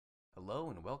Hello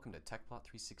and welcome to Tecplot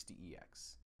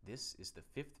 360EX. This is the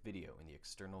fifth video in the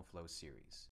external flow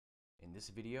series. In this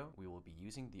video, we will be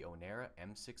using the Onera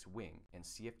M6 Wing and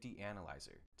CFD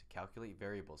Analyzer to calculate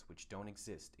variables which don't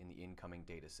exist in the incoming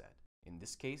dataset. In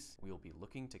this case, we will be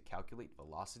looking to calculate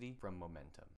velocity from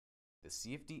momentum. The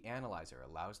CFD Analyzer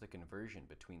allows the conversion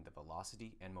between the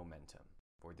velocity and momentum.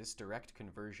 For this direct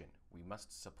conversion, we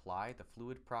must supply the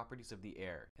fluid properties of the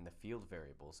air and the field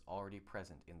variables already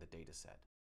present in the dataset.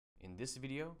 In this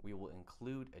video, we will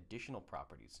include additional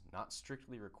properties not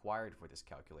strictly required for this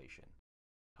calculation.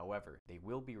 However, they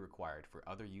will be required for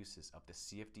other uses of the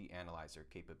CFD Analyzer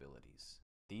capabilities.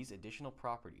 These additional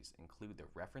properties include the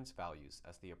reference values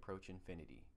as they approach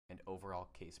infinity and overall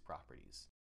case properties.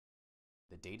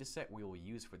 The dataset we will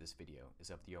use for this video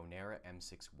is of the Onera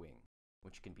M6 Wing,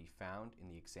 which can be found in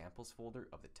the examples folder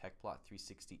of the Tecplot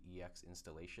 360EX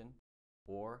installation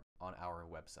or on our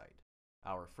website.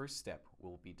 Our first step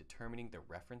will be determining the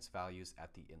reference values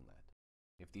at the inlet.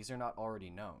 If these are not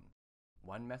already known,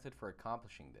 one method for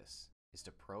accomplishing this is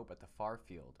to probe at the far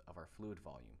field of our fluid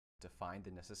volume to find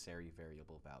the necessary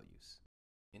variable values.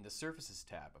 In the Surfaces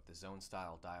tab of the Zone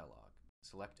Style dialog,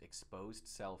 select Exposed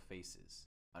Cell Faces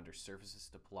under Surfaces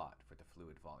to plot for the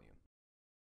fluid volume.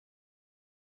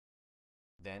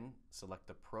 Then select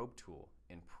the Probe tool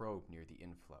and probe near the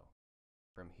inflow.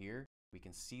 From here, we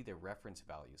can see the reference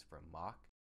values for Mach,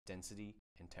 density,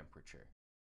 and temperature.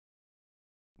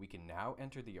 We can now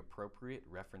enter the appropriate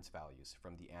reference values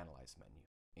from the Analyze menu,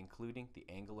 including the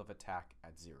angle of attack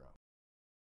at 0.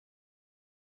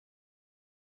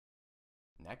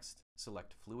 Next,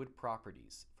 select Fluid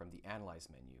Properties from the Analyze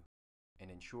menu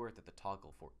and ensure that the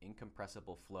toggle for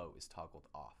incompressible flow is toggled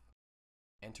off.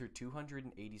 Enter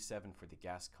 287 for the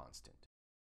gas constant.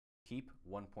 Keep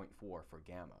 1.4 for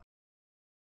gamma.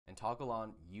 And toggle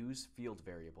on Use Field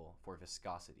Variable for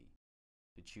viscosity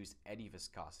to choose eddy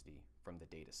viscosity from the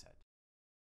dataset.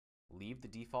 Leave the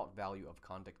default value of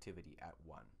conductivity at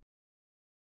 1.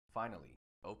 Finally,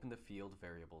 open the Field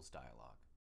Variables dialog.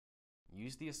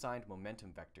 Use the assigned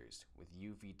momentum vectors with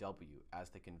UVW as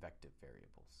the convective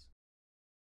variables.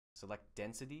 Select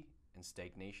density and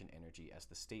stagnation energy as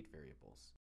the state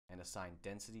variables, and assign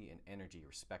density and energy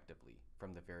respectively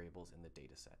from the variables in the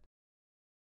dataset.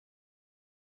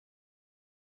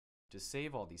 To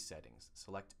save all these settings,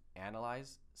 select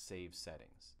Analyze, Save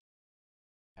Settings.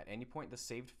 At any point, the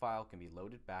saved file can be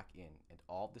loaded back in and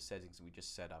all of the settings we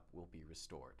just set up will be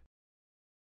restored.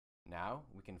 Now,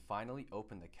 we can finally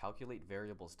open the Calculate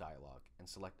Variables dialog and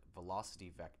select Velocity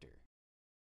Vector.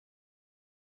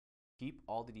 Keep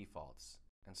all the defaults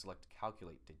and select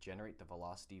Calculate to generate the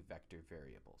velocity vector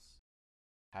variables.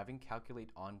 Having Calculate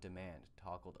on Demand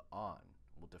toggled on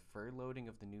will defer loading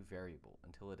of the new variable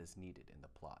until it is needed in the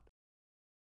plot.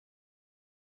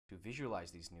 To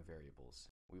visualize these new variables,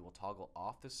 we will toggle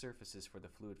off the surfaces for the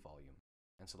fluid volume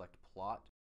and select Plot,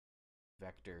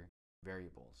 Vector,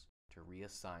 Variables to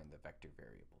reassign the vector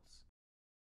variables.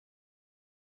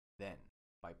 Then,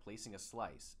 by placing a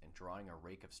slice and drawing a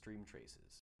rake of stream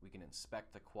traces, we can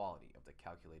inspect the quality of the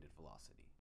calculated velocity.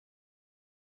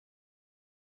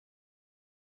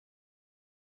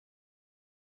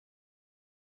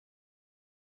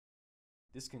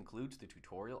 This concludes the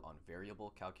tutorial on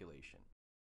variable calculation.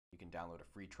 You can download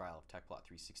a free trial of Tecplot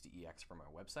 360EX from our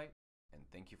website, and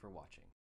thank you for watching.